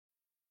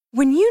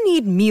When you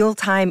need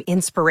mealtime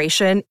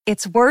inspiration,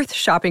 it's worth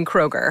shopping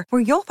Kroger,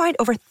 where you'll find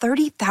over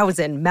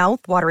 30,000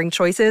 mouth-watering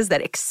choices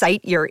that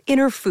excite your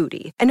inner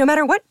foodie. And no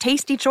matter what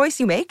tasty choice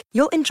you make,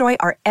 you'll enjoy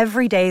our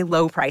everyday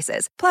low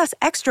prices, plus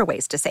extra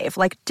ways to save,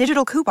 like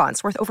digital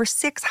coupons worth over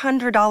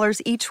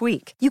 $600 each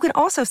week. You can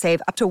also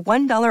save up to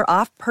 $1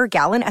 off per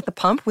gallon at the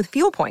pump with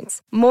fuel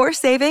points. More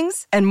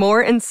savings and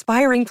more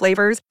inspiring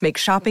flavors make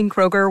shopping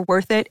Kroger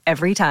worth it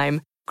every time.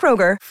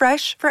 Kroger,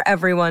 fresh for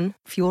everyone.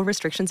 Fuel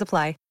restrictions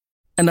apply.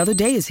 Another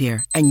day is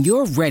here, and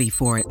you're ready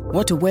for it.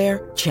 What to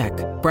wear? Check.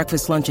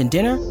 Breakfast, lunch, and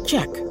dinner?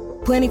 Check.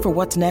 Planning for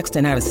what's next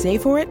and how to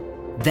save for it?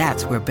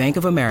 That's where Bank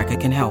of America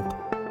can help.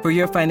 For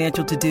your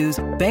financial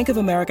to-dos, Bank of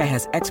America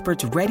has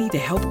experts ready to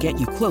help get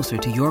you closer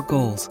to your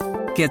goals.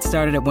 Get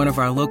started at one of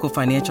our local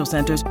financial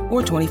centers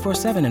or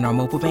 24/7 in our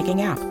mobile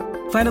banking app.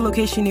 Find a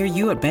location near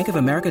you at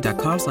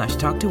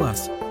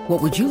bankofamerica.com/talktous.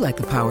 What would you like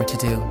the power to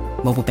do?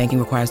 Mobile banking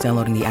requires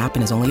downloading the app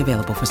and is only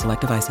available for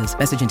select devices.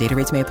 Message and data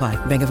rates may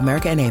apply. Bank of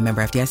America N.A.,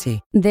 member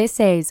FDIC. This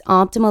is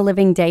Optimal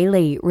Living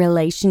Daily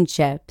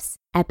Relationships,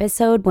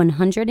 episode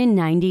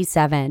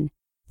 197,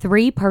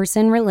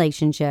 Three-Person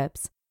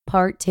Relationships,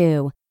 Part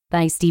 2,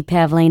 by Steve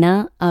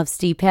Pavlina of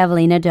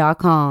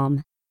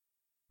stevepavlina.com.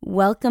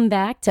 Welcome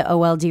back to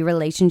OLD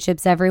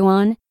Relationships,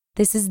 everyone.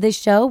 This is the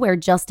show where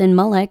Justin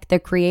Mullick, the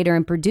creator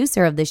and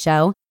producer of the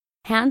show,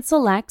 hand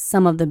selects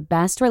some of the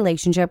best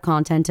relationship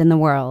content in the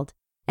world.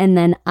 And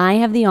then I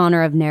have the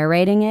honor of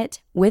narrating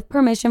it, with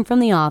permission from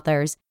the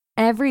authors,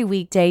 every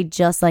weekday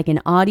just like an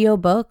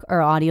audiobook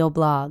or audio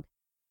blog.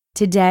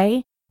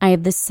 Today, I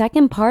have the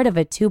second part of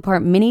a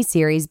two-part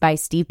mini-series by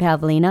Steve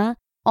Pavlina,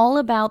 all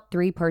about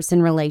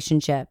three-person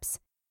relationships.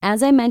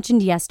 As I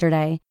mentioned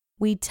yesterday,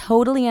 we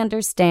totally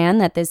understand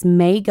that this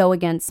may go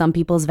against some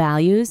people's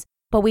values,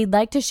 but we'd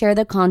like to share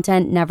the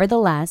content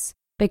nevertheless,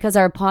 because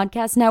our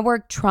podcast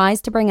network tries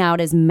to bring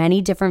out as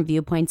many different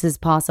viewpoints as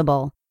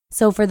possible.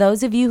 So for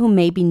those of you who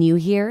may be new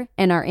here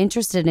and are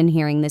interested in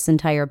hearing this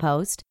entire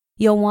post,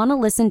 you'll want to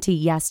listen to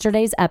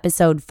yesterday's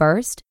episode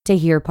first to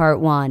hear part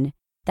 1.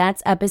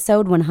 That's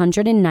episode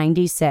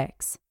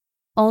 196.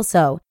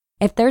 Also,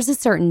 if there's a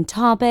certain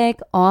topic,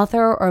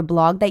 author, or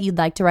blog that you'd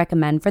like to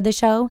recommend for the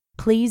show,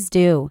 please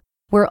do.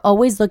 We're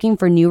always looking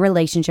for new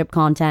relationship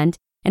content,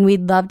 and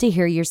we'd love to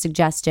hear your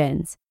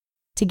suggestions.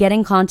 To get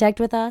in contact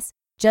with us,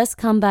 just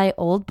come by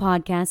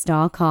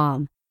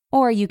oldpodcast.com.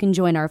 Or you can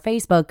join our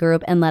Facebook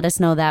group and let us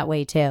know that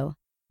way too.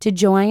 To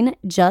join,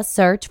 just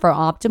search for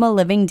Optimal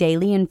Living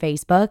Daily in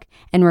Facebook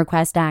and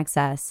request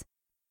access.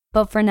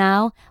 But for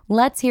now,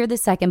 let's hear the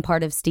second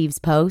part of Steve's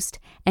post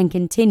and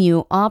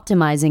continue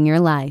optimizing your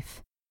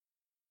life.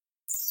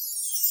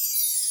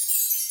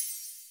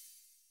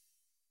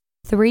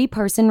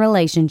 Three-Person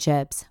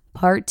Relationships,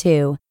 Part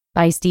 2,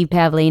 by Steve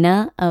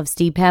Pavlina of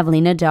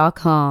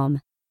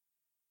stevepavlina.com.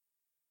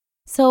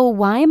 So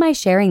why am I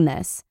sharing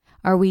this?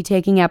 Are we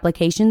taking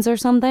applications or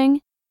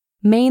something?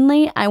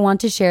 Mainly, I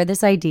want to share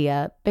this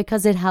idea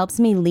because it helps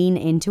me lean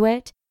into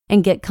it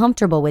and get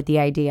comfortable with the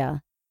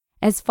idea.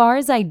 As far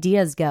as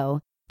ideas go,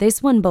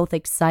 this one both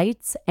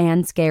excites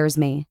and scares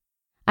me.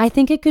 I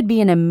think it could be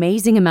an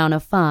amazing amount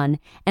of fun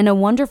and a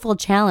wonderful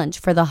challenge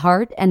for the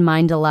heart and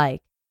mind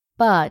alike.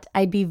 But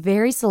I'd be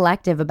very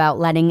selective about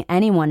letting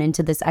anyone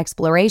into this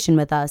exploration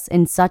with us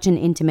in such an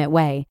intimate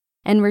way,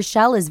 and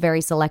Rochelle is very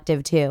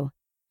selective too.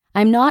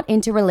 I'm not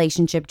into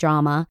relationship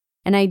drama,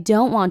 and I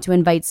don't want to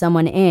invite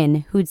someone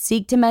in who'd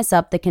seek to mess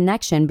up the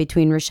connection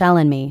between Rochelle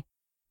and me.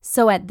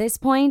 So at this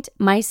point,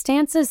 my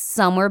stance is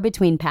somewhere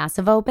between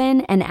passive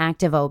open and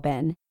active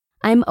open.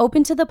 I'm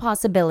open to the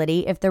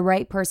possibility if the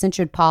right person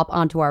should pop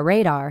onto our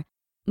radar,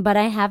 but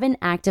I haven't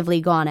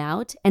actively gone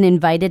out and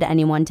invited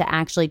anyone to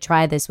actually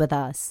try this with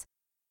us.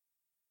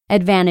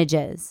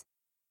 Advantages.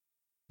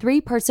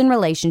 Three-person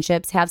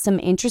relationships have some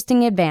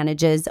interesting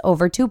advantages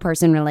over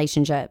two-person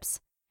relationships.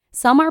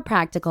 Some are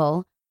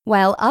practical,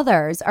 while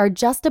others are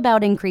just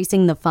about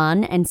increasing the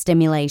fun and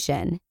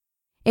stimulation.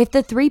 If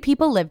the three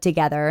people live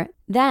together,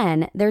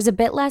 then there's a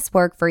bit less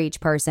work for each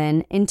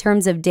person in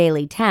terms of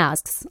daily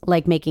tasks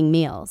like making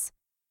meals.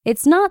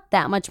 It's not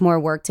that much more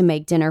work to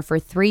make dinner for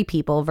 3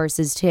 people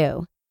versus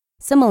 2.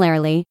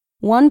 Similarly,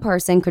 one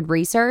person could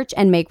research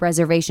and make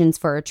reservations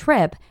for a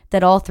trip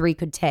that all 3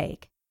 could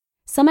take.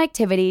 Some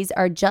activities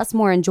are just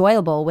more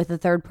enjoyable with a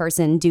third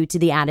person due to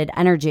the added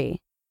energy.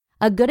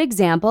 A good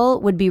example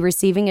would be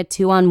receiving a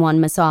 2-on-1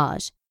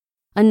 massage.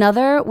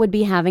 Another would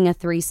be having a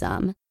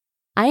threesome.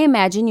 I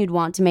imagine you'd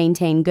want to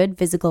maintain good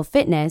physical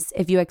fitness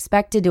if you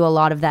expect to do a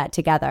lot of that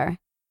together.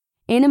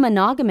 In a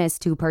monogamous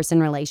 2-person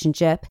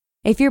relationship,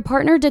 if your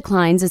partner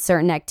declines a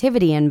certain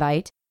activity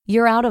invite,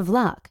 you're out of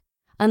luck,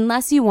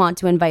 unless you want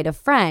to invite a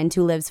friend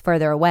who lives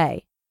further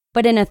away.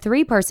 But in a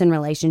 3-person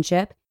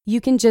relationship,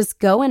 you can just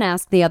go and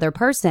ask the other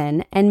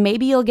person, and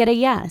maybe you'll get a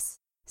yes.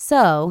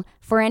 So,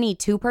 for any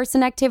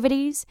 2-person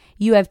activities,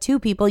 you have 2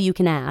 people you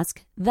can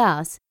ask,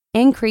 thus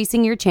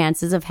increasing your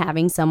chances of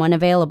having someone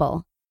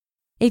available.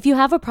 If you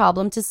have a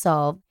problem to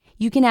solve,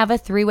 you can have a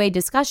 3-way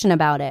discussion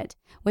about it,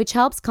 which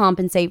helps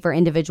compensate for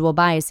individual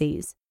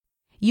biases.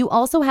 You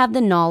also have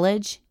the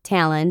knowledge,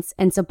 talents,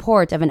 and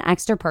support of an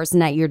extra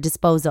person at your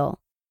disposal.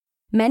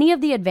 Many of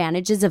the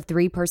advantages of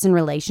three-person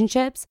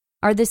relationships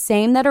are the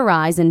same that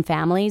arise in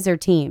families or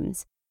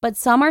teams, but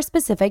some are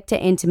specific to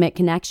intimate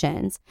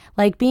connections,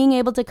 like being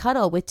able to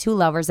cuddle with two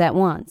lovers at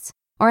once,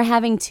 or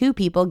having two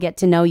people get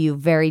to know you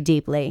very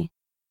deeply.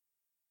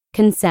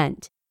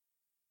 Consent.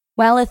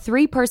 While a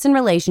three-person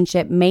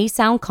relationship may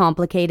sound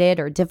complicated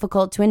or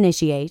difficult to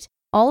initiate,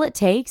 all it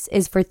takes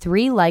is for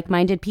three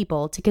like-minded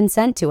people to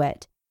consent to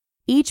it.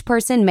 Each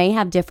person may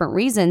have different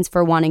reasons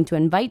for wanting to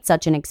invite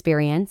such an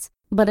experience,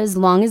 but as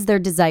long as their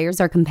desires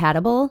are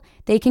compatible,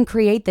 they can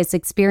create this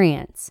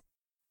experience.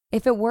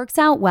 If it works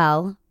out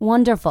well,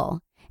 wonderful.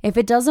 If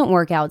it doesn't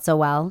work out so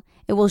well,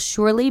 it will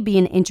surely be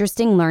an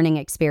interesting learning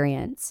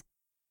experience.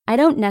 I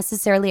don't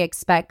necessarily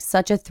expect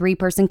such a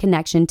three-person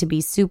connection to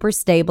be super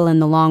stable in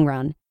the long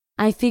run.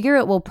 I figure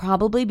it will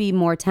probably be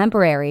more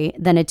temporary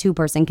than a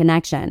two-person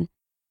connection,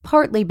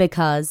 partly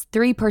because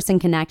three-person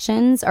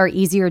connections are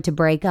easier to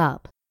break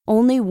up.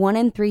 Only 1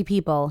 in 3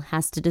 people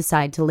has to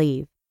decide to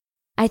leave.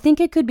 I think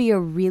it could be a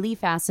really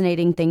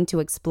fascinating thing to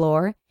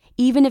explore,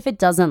 even if it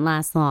doesn't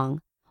last long.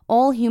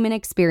 All human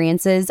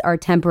experiences are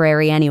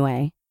temporary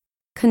anyway.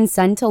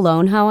 Consent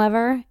alone,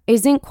 however,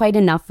 isn't quite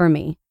enough for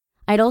me.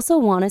 I'd also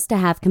want us to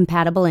have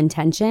compatible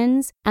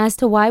intentions as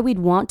to why we'd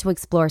want to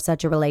explore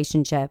such a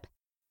relationship.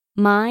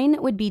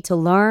 Mine would be to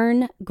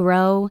learn,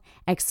 grow,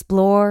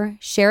 explore,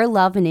 share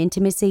love and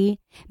intimacy,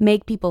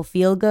 make people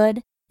feel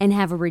good, and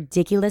have a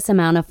ridiculous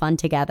amount of fun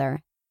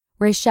together.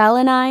 Rochelle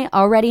and I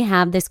already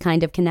have this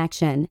kind of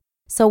connection,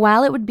 so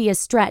while it would be a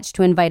stretch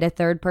to invite a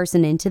third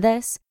person into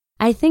this,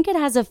 I think it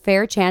has a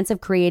fair chance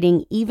of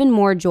creating even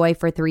more joy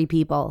for 3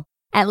 people,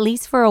 at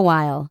least for a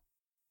while.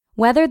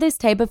 Whether this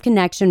type of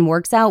connection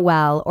works out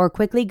well or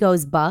quickly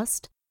goes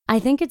bust, I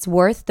think it's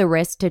worth the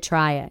risk to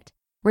try it.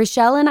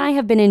 Rochelle and I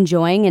have been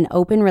enjoying an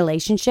open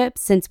relationship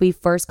since we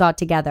first got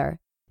together,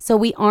 so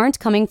we aren't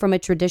coming from a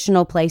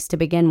traditional place to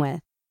begin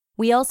with.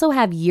 We also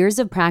have years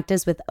of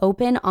practice with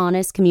open,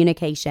 honest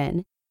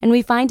communication, and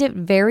we find it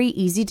very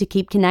easy to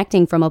keep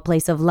connecting from a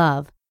place of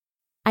love.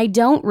 I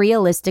don't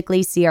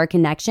realistically see our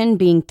connection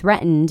being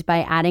threatened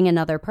by adding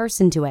another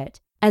person to it,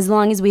 as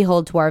long as we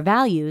hold to our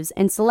values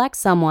and select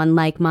someone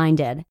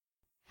like-minded.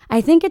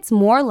 I think it's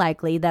more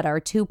likely that our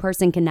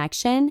 2-person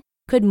connection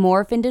could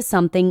morph into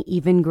something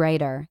even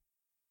greater.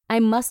 I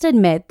must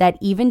admit that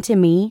even to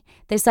me,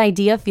 this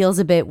idea feels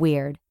a bit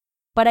weird,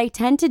 but I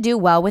tend to do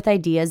well with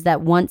ideas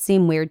that once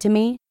seemed weird to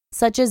me,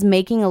 such as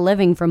making a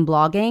living from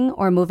blogging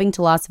or moving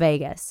to Las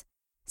Vegas.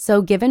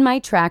 So given my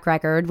track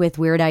record with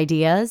weird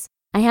ideas,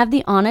 I have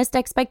the honest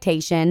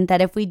expectation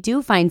that if we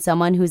do find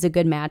someone who's a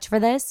good match for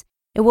this,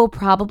 it will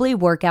probably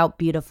work out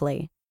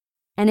beautifully.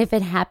 And if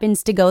it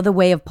happens to go the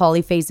way of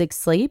polyphasic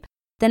sleep,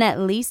 then at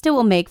least it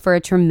will make for a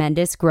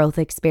tremendous growth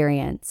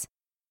experience.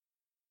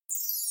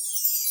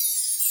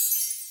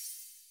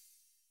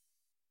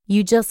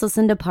 You just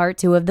listened to part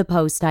 2 of the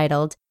post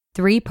titled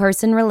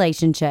 3-Person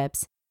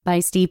Relationships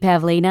by Steve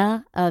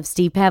Pavlina of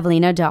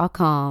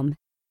stevepavlina.com.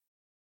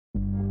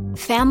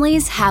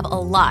 Families have a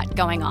lot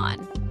going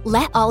on.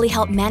 Let Ollie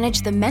help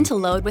manage the mental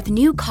load with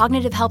new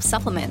cognitive help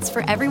supplements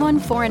for everyone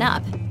 4 and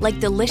up, like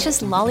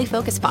delicious Lolly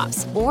Focus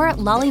Pops or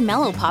Lolly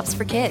Mellow Pops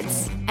for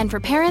kids. And for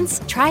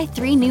parents, try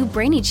 3 new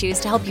Brainy Chews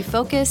to help you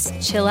focus,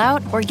 chill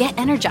out, or get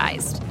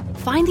energized.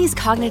 Find these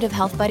cognitive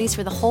health buddies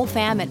for the whole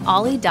fam at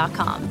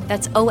ollie.com.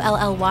 That's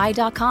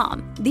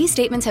OLLY.com. These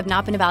statements have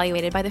not been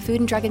evaluated by the Food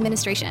and Drug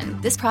Administration.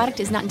 This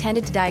product is not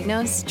intended to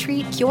diagnose,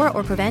 treat, cure,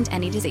 or prevent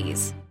any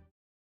disease.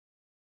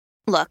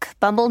 Look,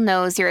 Bumble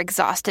knows you're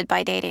exhausted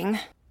by dating.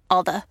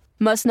 All the,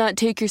 must not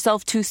take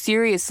yourself too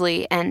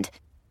seriously, and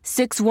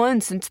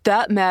 6'1" since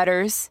that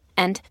matters,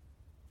 and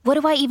what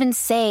do I even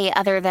say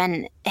other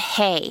than,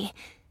 hey?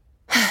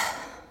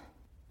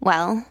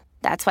 Well,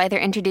 that's why they're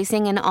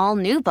introducing an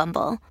all-new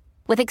Bumble,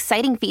 with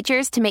exciting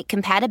features to make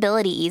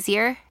compatibility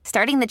easier,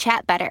 starting the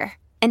chat better,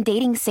 and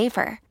dating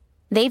safer.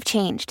 They've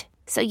changed,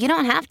 so you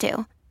don't have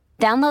to.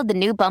 Download the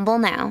new Bumble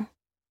now.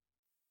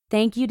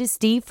 Thank you to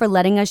Steve for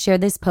letting us share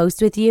this post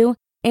with you,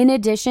 in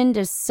addition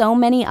to so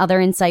many other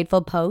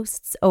insightful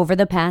posts over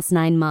the past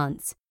 9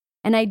 months.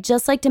 And I'd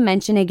just like to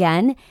mention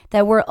again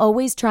that we're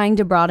always trying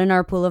to broaden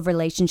our pool of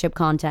relationship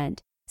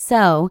content.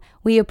 So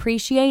we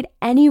appreciate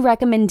any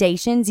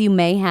recommendations you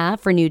may have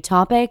for new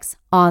topics,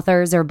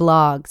 authors, or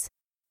blogs.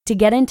 To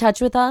get in touch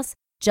with us,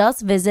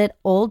 just visit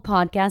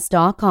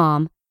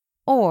oldpodcast.com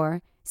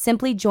or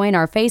simply join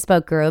our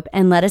Facebook group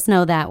and let us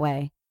know that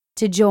way.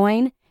 To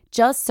join,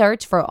 just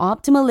search for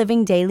Optimal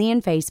Living Daily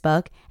in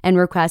Facebook and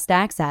request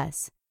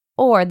access.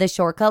 Or the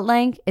shortcut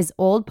link is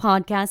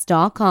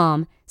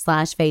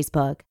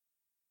oldpodcast.com/Facebook.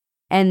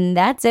 And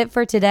that's it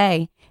for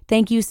today.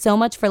 Thank you so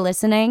much for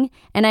listening,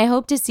 and I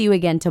hope to see you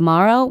again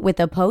tomorrow with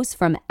a post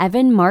from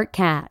Evan Mark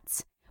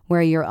Katz,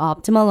 where your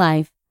optimal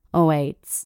life awaits.